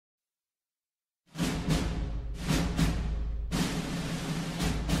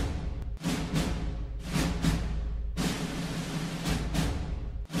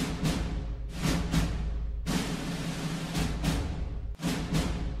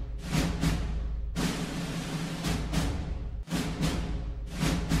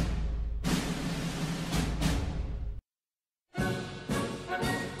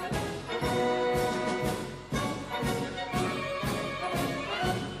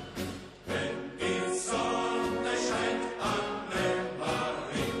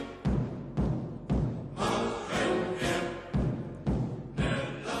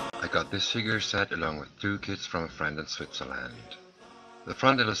This figure is set along with 2 kits from a friend in Switzerland. The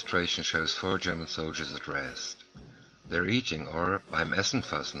front illustration shows 4 German soldiers at rest. They're eating, or beim Essen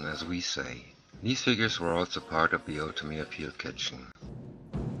fassen, as we say. These figures were also part of the old Tamiya field kitchen.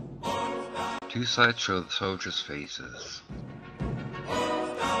 2 sides show the soldiers' faces.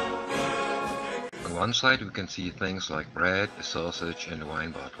 On one side we can see things like bread, a sausage and a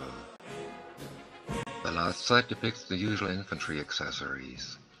wine bottle. The last side depicts the usual infantry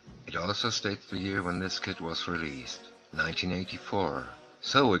accessories. It also states the year when this kit was released, 1984.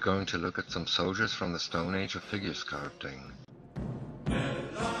 So we're going to look at some soldiers from the Stone Age of figure sculpting.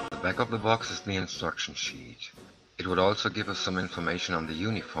 The back of the box is the instruction sheet. It would also give us some information on the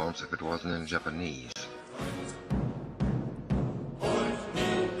uniforms if it wasn't in Japanese.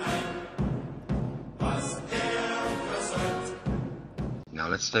 Now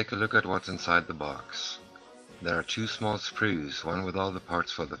let's take a look at what's inside the box. There are 2 small sprues, one with all the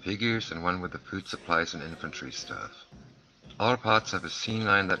parts for the figures and one with the food supplies and infantry stuff. All parts have a seam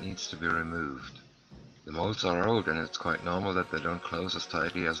line that needs to be removed. The molds are old and it's quite normal that they don't close as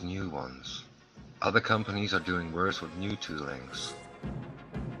tightly as new ones. Other companies are doing worse with new toolings.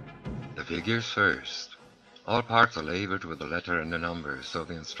 The figures first. All parts are labeled with a letter and a number, so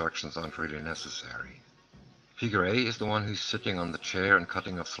the instructions aren't really necessary. Figure A is the one who's sitting on the chair and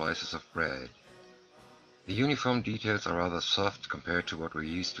cutting off slices of bread. The uniform details are rather soft compared to what we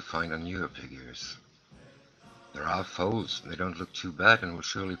used to find on newer figures. There are folds, they don't look too bad and will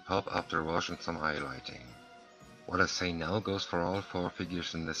surely pop after wash and some highlighting. What I say now goes for all 4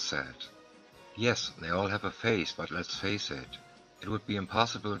 figures in this set. Yes, they all have a face, but let's face it, it would be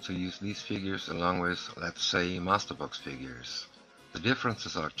impossible to use these figures along with, let's say, Masterbox figures. The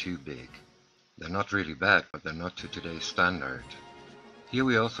differences are too big. They're not really bad, but they're not to today's standard. Here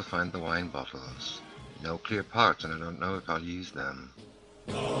we also find the wine bottles. No clear parts and I don't know if I'll use them.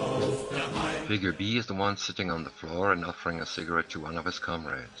 Figure B is the one sitting on the floor and offering a cigarette to one of his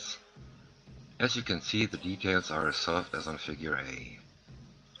comrades. As you can see, the details are as soft as on figure A.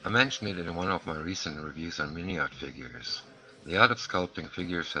 I mentioned it in one of my recent reviews on mini art figures. The art of sculpting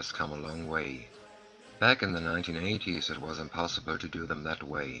figures has come a long way. Back in the 1980s it was impossible to do them that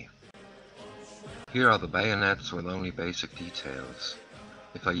way. Here are the bayonets with only basic details.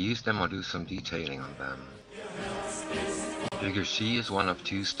 If I use them, I'll do some detailing on them. Figure C is one of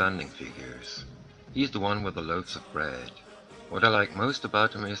 2 standing figures. He's the one with the loaves of bread. What I like most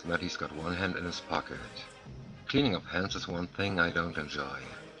about him is that he's got one hand in his pocket. Cleaning up hands is one thing I don't enjoy.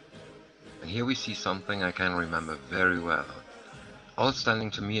 And here we see something I can remember very well. All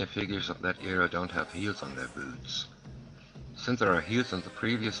standing Tamiya figures of that era don't have heels on their boots. Since there are heels on the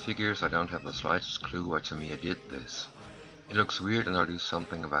previous figures, I don't have the slightest clue why Tamiya did this. It looks weird and I'll do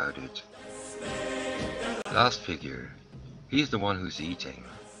something about it. Last figure. He's the one who's eating,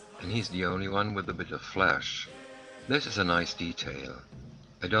 and he's the only one with a bit of flesh. This is a nice detail.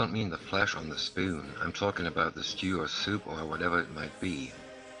 I don't mean the flesh on the spoon, I'm talking about the stew or soup or whatever it might be.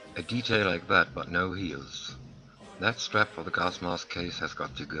 A detail like that, but no heels. That strap for the gas mask case has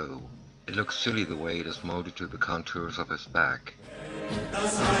got to go. It looks silly the way it is molded to the contours of his back.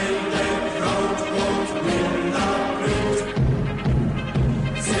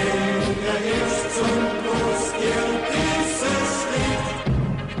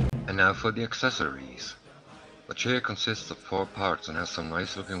 And now for the accessories. The chair consists of 4 parts and has some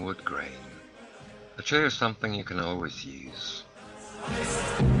nice looking wood grain. A chair is something you can always use.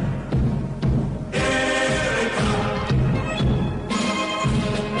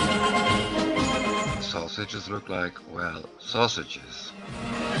 The sausages look like, well, sausages.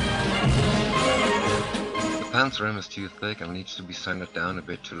 The pants rim is too thick and needs to be sanded down a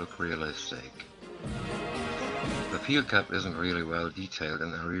bit to look realistic. The field cap isn't really well detailed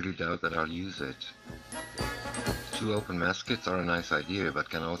and I really doubt that I'll use it. 2 open mess kits are a nice idea but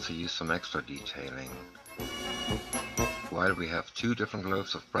can also use some extra detailing. While we have 2 different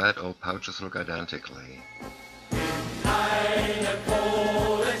loaves of bread, all pouches look identically. I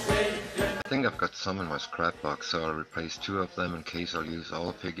think I've got some in my scrap box, so I'll replace 2 of them in case I'll use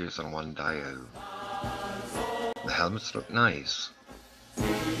all figures on one dio. The helmets look nice.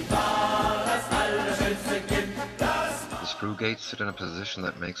 The screw gates sit in a position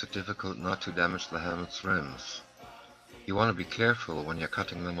that makes it difficult not to damage the helmet's rims. You want to be careful when you're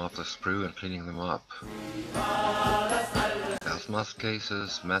cutting them off the sprue and cleaning them up. Gas mask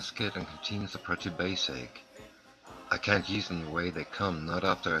cases, mess kit and canteens are pretty basic. I can't use them the way they come, not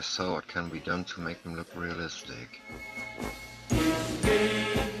after I saw what can be done to make them look realistic.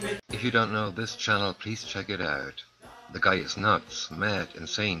 If you don't know this channel, please check it out. The guy is nuts, mad,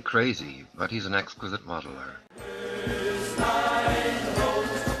 insane, crazy, but he's an exquisite modeler.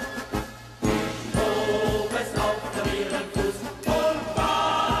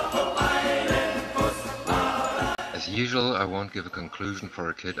 usual, I won't give a conclusion for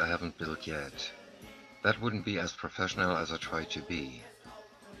a kit I haven't built yet. That wouldn't be as professional as I try to be.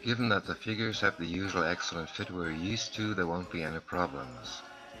 Given that the figures have the usual excellent fit we're used to, there won't be any problems.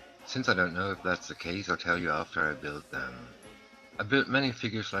 Since I don't know if that's the case, I'll tell you after I build them. I built many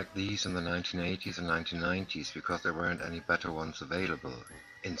figures like these in the 1980s and 1990s because there weren't any better ones available,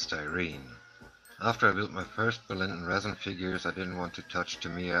 in styrene. After I built my first Berlin and resin figures, I didn't want to touch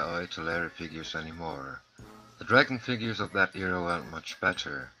Tamiya or Italeri figures anymore. The dragon figures of that era weren't much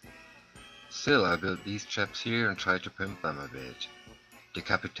better. Still, I built these chaps here and tried to pimp them a bit.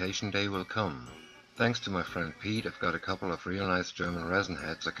 Decapitation day will come. Thanks to my friend Pete, I've got a couple of real nice German resin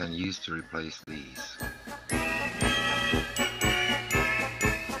heads I can use to replace these.